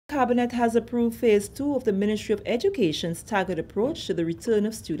Cabinet has approved Phase 2 of the Ministry of Education's staggered approach to the return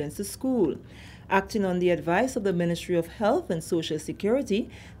of students to school. Acting on the advice of the Ministry of Health and Social Security,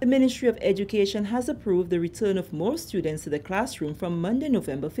 the Ministry of Education has approved the return of more students to the classroom from Monday,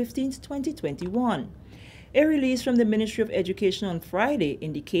 November 15, 2021. A release from the Ministry of Education on Friday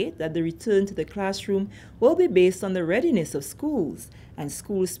indicates that the return to the classroom will be based on the readiness of schools and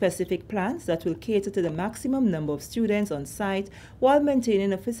school-specific plans that will cater to the maximum number of students on site while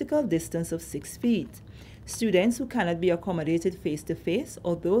maintaining a physical distance of 6 feet. Students who cannot be accommodated face-to-face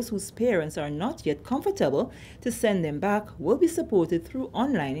or those whose parents are not yet comfortable to send them back will be supported through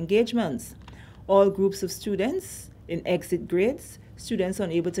online engagements. All groups of students in exit grades, students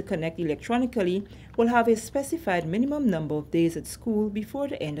unable to connect electronically, will have a specified minimum number of days at school before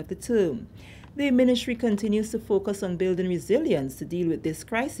the end of the term. The ministry continues to focus on building resilience to deal with this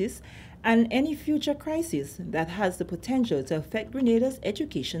crisis and any future crisis that has the potential to affect Grenada's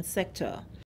education sector.